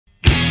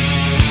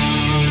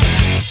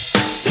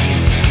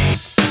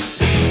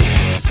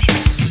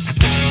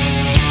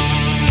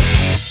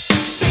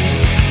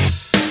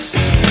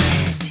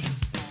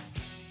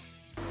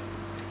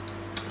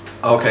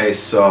Okay,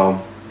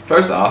 so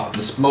first off,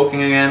 I'm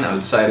smoking again. I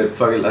decided,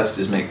 fuck it, let's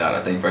just make that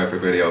a thing for every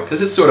video,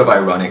 because it's sort of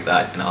ironic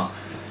that, you know,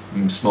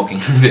 I'm smoking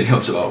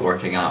videos about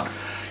working out,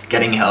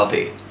 getting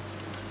healthy.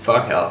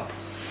 Fuck hell.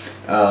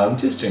 I'm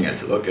just doing it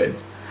to look good.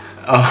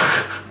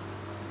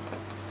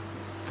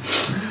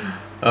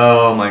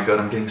 Oh my god,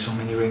 I'm getting so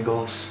many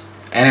wrinkles.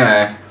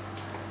 Anyway,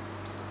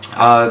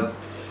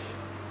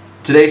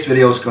 today's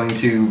video is going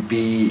to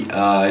be,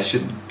 I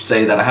should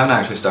say that I haven't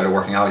actually started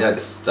working out yet.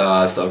 It's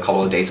still a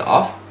couple of days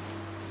off.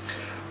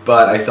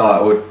 But I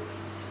thought I would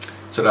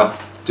sort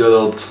of do a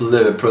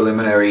little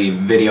preliminary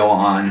video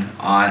on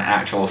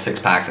actual six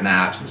packs and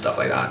abs and stuff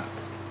like that.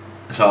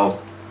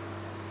 So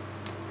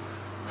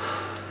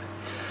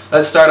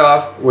let's start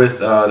off with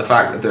the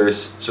fact that there's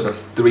sort of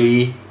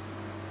three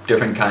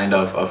different kind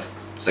of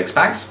six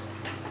packs.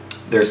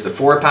 There's the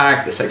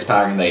 4-pack, the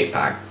 6-pack, and the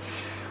 8-pack.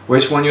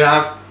 Which one you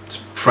have?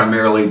 It's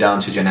primarily down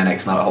to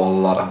genetics. Not a whole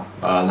lot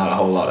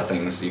of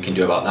things you can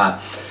do about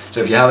that.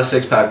 So if you have a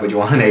 6-pack but you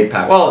want an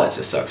 8-pack, well, that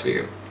just sucks for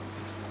you.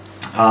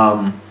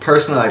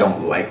 Personally, I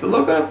don't like the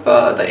look of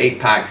the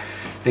 8-pack. I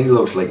think it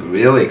looks like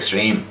really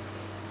extreme.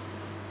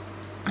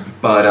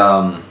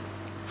 But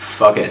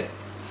fuck it.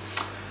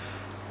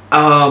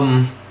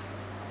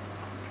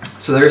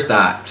 So there's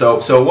that.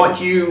 So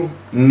what you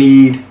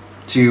need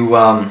to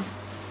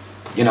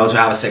you know, to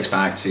have a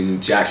 6-pack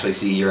to actually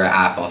see your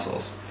ab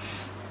muscles.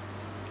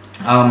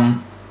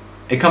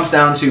 It comes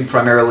down to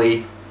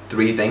primarily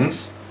three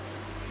things.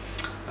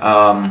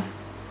 Having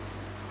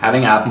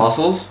ab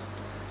muscles,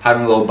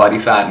 having low body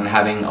fat, and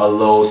having a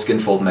low skin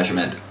fold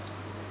measurement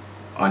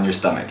on your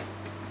stomach,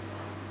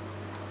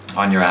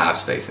 on your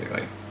abs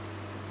basically.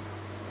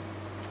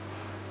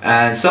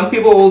 And some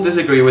people will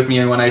disagree with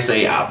me when I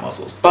say ab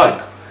muscles,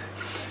 but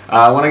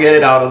I want to get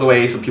it out of the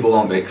way so people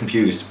don't get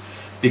confused.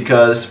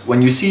 Because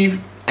when you see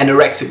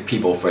anorexic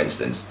people, for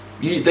instance,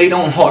 they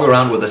don't walk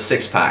around with a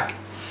 6-pack.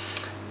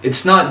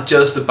 It's not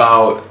just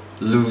about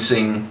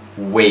losing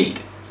weight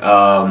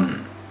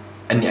and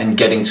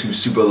getting to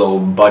super low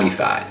body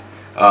fat.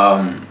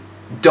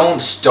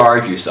 Don't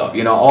starve yourself.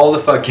 You know, all the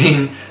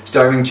fucking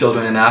starving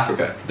children in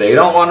Africa, they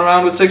don't run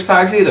around with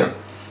 6-packs either.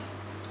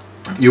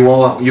 You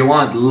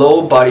want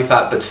low body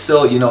fat, but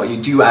still, you know, you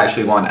do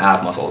actually want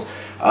ab muscles.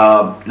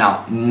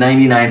 Now,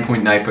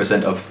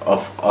 99.9%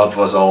 of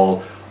us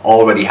all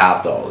already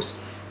have those.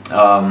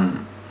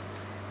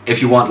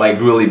 If you want like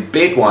really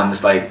big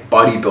ones, like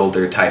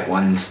bodybuilder type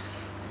ones,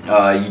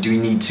 you do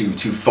need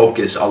to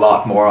focus a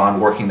lot more on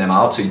working them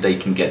out so they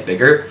can get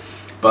bigger.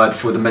 But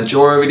for the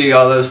majority of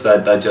others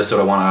that just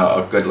sort of want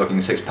a good looking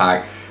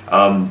 6-pack,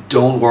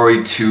 don't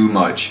worry too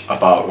much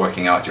about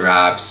working out your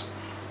abs.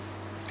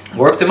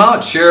 Work them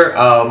out, sure,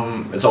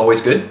 it's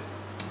always good.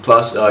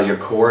 Plus your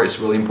core is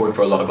really important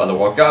for a lot of other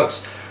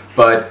workouts,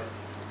 but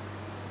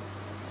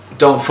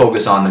don't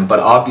focus on them. But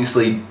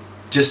obviously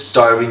just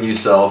starving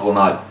yourself will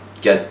not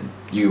get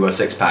you a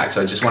 6-pack,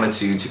 so I just wanted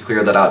to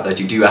clear that out, that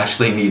you do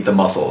actually need the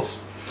muscles.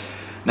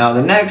 Now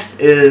the next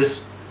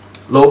is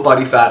low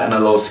body fat and a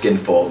low skin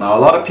fold. Now a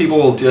lot of people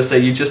will just say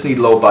you just need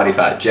low body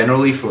fat.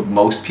 Generally for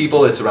most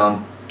people it's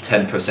around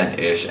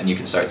 10%-ish and you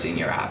can start seeing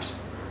your abs.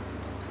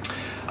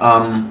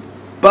 And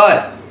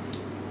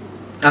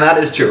that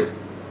is true.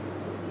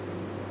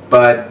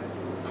 But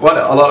what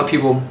a lot of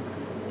people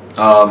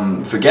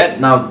forget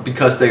now,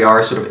 because they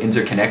are sort of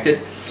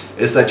interconnected,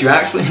 is that you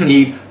actually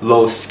need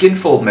low skin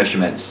fold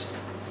measurements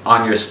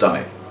on your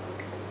stomach.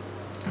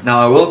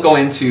 Now I will go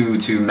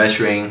into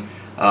measuring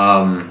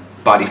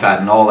body fat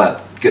and all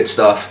that good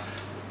stuff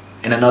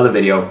in another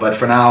video, but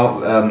for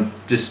now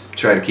just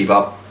try to keep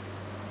up.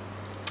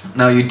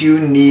 Now you do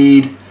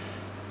need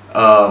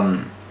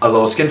a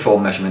low skin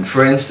fold measurement.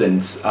 For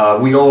instance,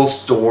 we all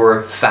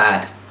store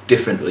fat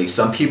differently.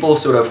 Some people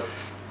sort of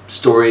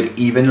store it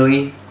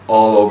evenly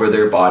all over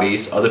their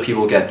bodies. Other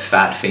people get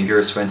fat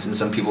fingers, for instance.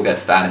 Some people get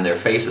fat in their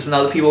faces, and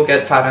other people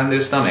get fat on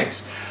their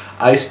stomachs.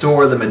 I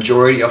store the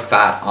majority of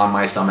fat on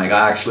my stomach.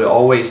 I actually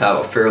always have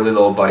a fairly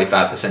low body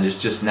fat percentage.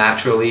 Just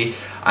naturally,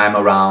 I'm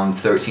around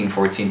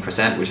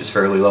 13-14%, which is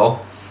fairly low.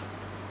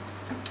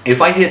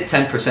 If I hit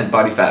 10%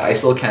 body fat, I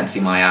still can't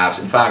see my abs.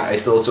 In fact, I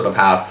still sort of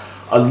have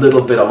a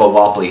little bit of a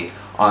wobbly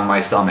on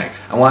my stomach.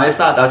 And why is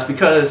that? That's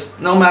because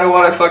no matter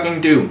what I fucking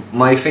do,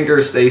 my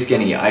fingers stay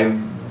skinny.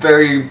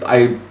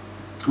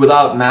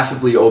 Without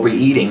massively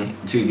overeating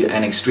to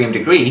an extreme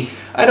degree,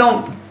 I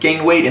don't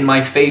gain weight in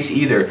my face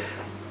either.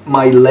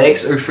 My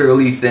legs are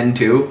fairly thin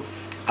too.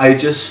 I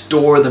just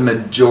store the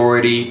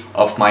majority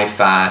of my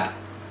fat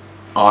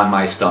on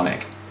my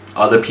stomach.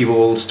 Other people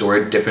will store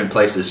it different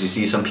places. You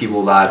see some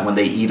people that when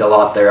they eat a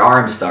lot, their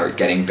arms start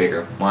getting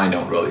bigger. Mine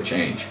don't really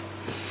change.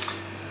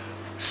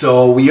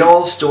 So we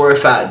all store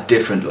fat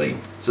differently.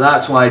 So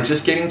that's why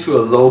just getting to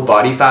a low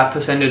body fat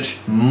percentage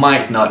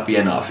might not be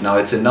enough. Now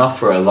it's enough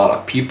for a lot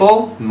of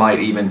people, might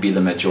even be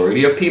the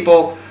majority of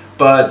people,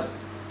 but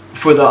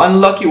for the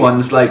unlucky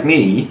ones like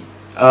me,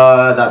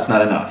 that's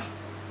not enough.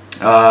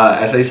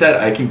 As I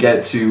said, I can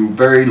get to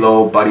very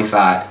low body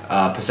fat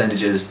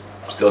percentages,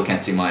 still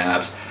can't see my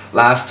abs.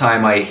 Last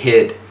time I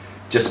hit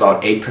just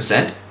about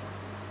 8%.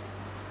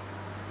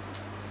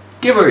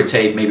 give or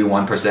take maybe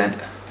 1%.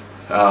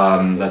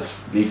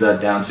 Let's leave that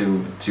down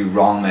to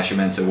wrong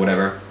measurements or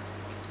whatever.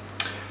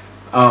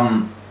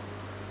 And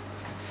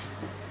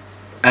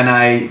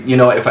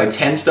if I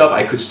tensed up,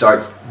 I could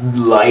start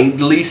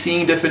slightly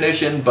seeing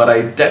definition, but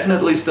I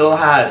definitely still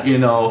had,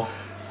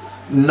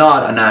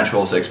 not a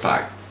natural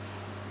six-pack.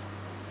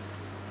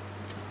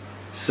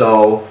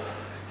 So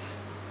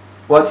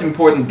what's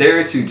important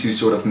there to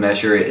sort of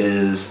measure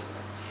is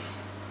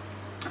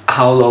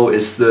how low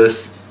is the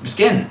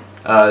skin,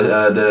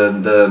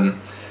 the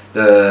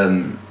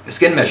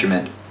skin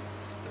measurement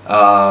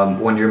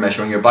when you're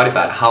measuring your body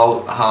fat.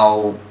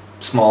 How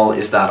small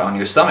is that on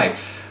your stomach?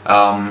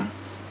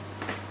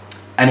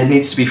 And it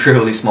needs to be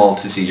fairly small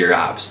to see your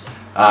abs.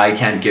 I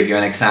can't give you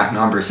an exact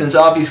number since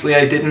obviously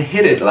I didn't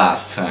hit it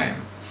last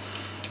time,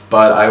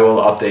 but I will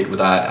update with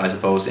that, I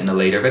suppose, in a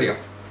later video.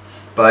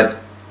 But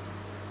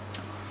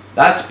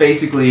that's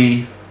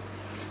basically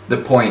the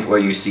point where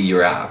you see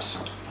your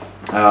abs.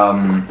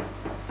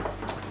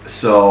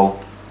 So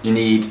you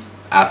need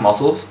ab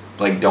muscles.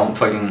 Like, don't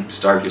fucking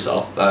starve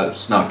yourself,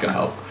 that's not gonna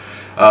help.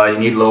 You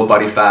need low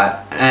body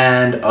fat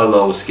and a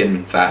low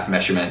skin fat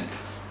measurement,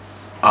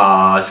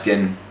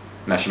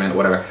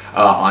 whatever,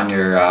 on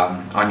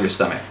your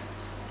stomach.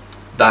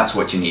 That's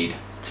what you need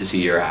to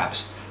see your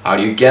abs. How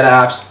do you get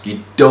abs?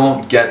 You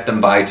don't get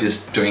them by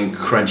just doing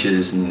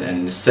crunches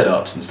and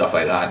sit-ups and stuff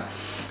like that.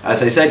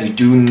 As I said, you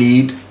do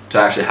need to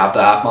actually have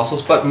the ab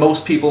muscles, but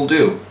most people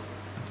do.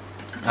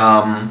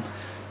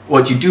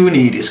 What you do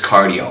need is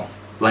cardio.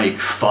 Like,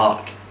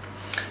 fuck.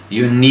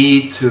 You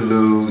need to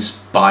lose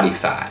body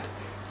fat.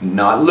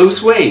 Not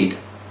lose weight,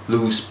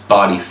 lose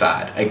body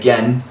fat.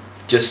 Again,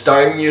 just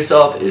starving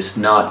yourself is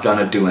not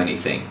gonna do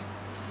anything.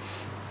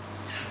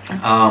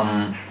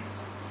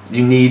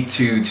 You need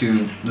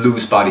to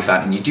lose body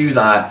fat, and you do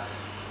that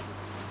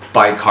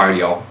by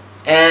cardio.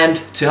 And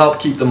to help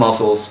keep the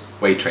muscles,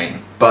 weight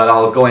training. But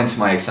I'll go into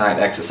my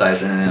exact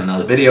exercise in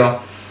another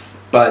video.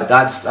 But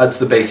that's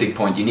the basic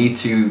point. You need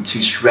to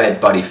shred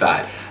body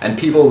fat. And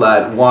people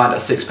that want a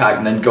six-pack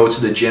and then go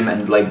to the gym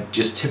and like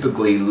just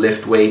typically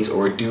lift weights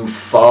or do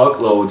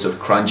fuckloads of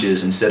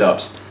crunches and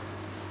sit-ups,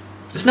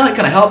 it's not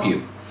gonna help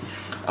you.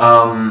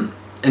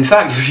 In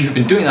fact, if you've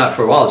been doing that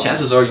for a while,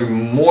 chances are you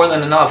more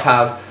than enough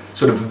have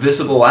sort of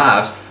visible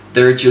abs.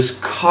 They're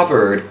just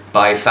covered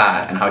by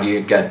fat. And how do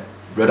you get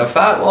rid of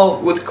fat?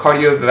 Well, with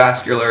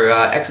cardiovascular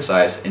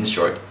exercise, in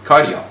short,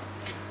 cardio.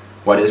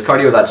 What is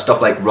cardio? That's stuff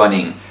like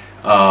running,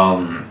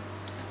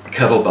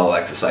 kettlebell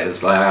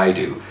exercises like I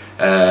do,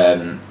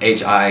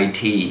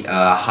 HIIT,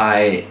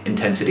 high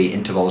intensity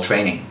interval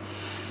training,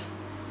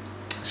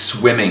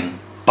 swimming,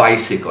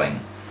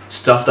 bicycling,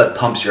 stuff that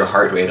pumps your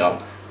heart rate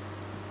up.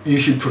 You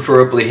should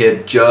preferably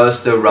hit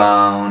just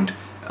around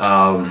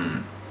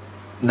 90%,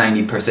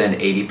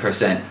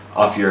 80%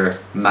 of your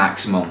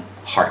maximum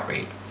heart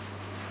rate.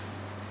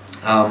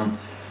 And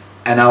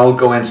I will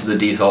go into the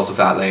details of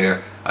that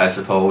later, I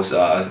suppose,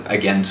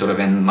 again, sort of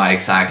in my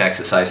exact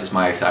exercises,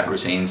 my exact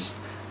routines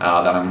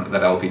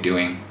that I'll be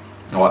doing,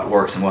 what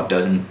works and what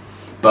doesn't.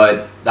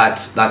 But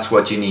that's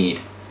what you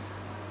need.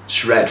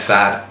 Shred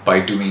fat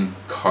by doing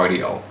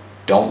cardio.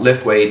 Don't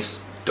lift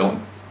weights,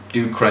 don't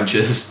do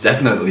crunches,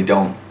 definitely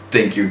don't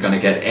think you're gonna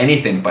get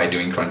anything by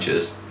doing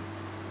crunches.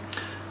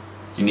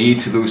 You need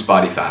to lose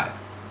body fat.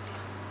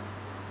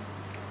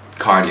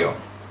 Cardio.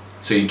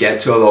 So you get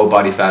to a low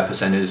body fat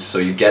percentage, so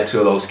you get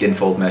to a low skin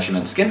fold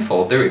measurement. Skin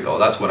fold, there we go,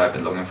 that's what I've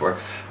been looking for.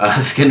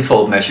 Skin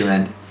fold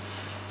measurement,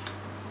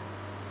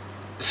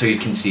 so you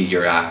can see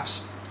your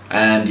abs.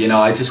 And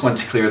I just want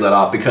to clear that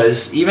up,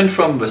 because even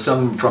from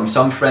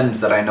some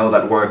friends that I know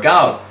that work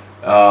out,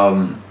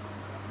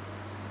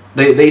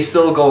 they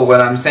still go,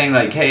 when I'm saying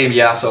like, hey,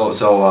 yeah, so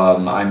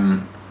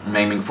I'm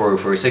aiming for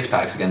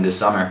 6-packs again this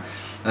summer,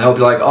 and they'll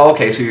be like, oh,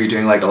 okay, so you're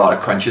doing like a lot of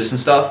crunches and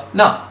stuff?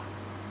 No,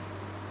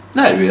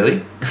 not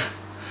really.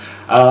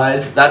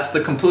 That's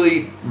the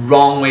completely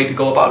wrong way to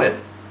go about it.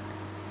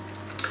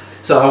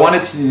 So I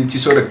wanted to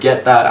sort of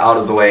get that out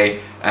of the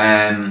way,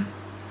 and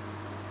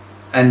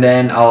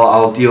then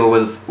I'll deal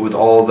with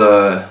all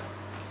the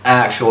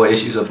actual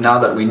issues of, now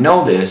that we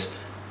know this,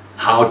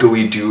 how do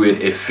we do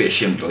it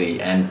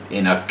efficiently and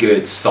in a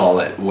good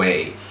solid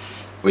way,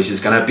 which is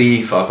gonna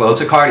be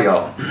fuckloads of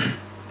cardio,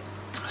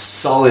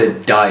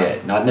 solid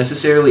diet, not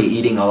necessarily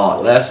eating a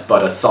lot less,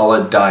 but a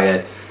solid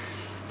diet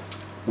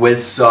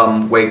with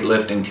some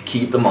weightlifting to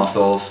keep the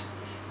muscles,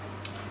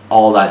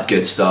 all that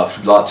good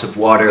stuff, lots of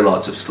water,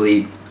 lots of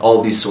sleep,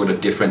 all these sort of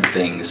different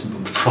things,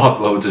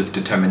 fuckloads of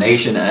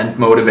determination and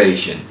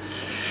motivation.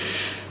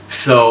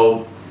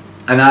 So,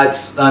 and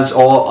that's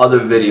all other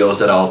videos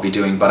that I'll be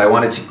doing, but I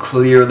wanted to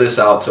clear this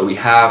out so we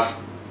have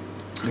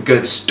a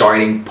good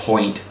starting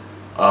point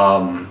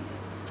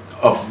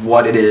of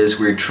what it is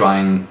we're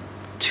trying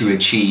to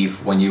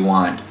achieve when you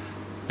want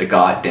the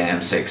goddamn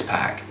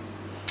 6-pack.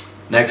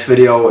 Next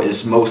video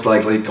is most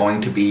likely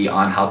going to be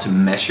on how to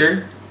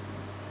measure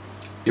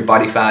your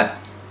body fat,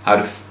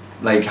 how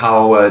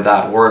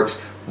that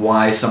works,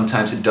 why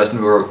sometimes it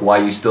doesn't work, why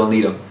you still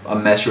need a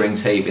measuring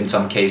tape in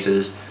some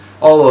cases,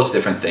 all those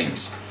different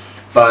things.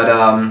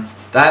 But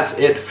that's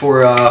it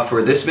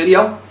for this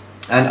video,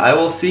 and I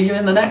will see you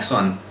in the next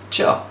one.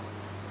 Ciao.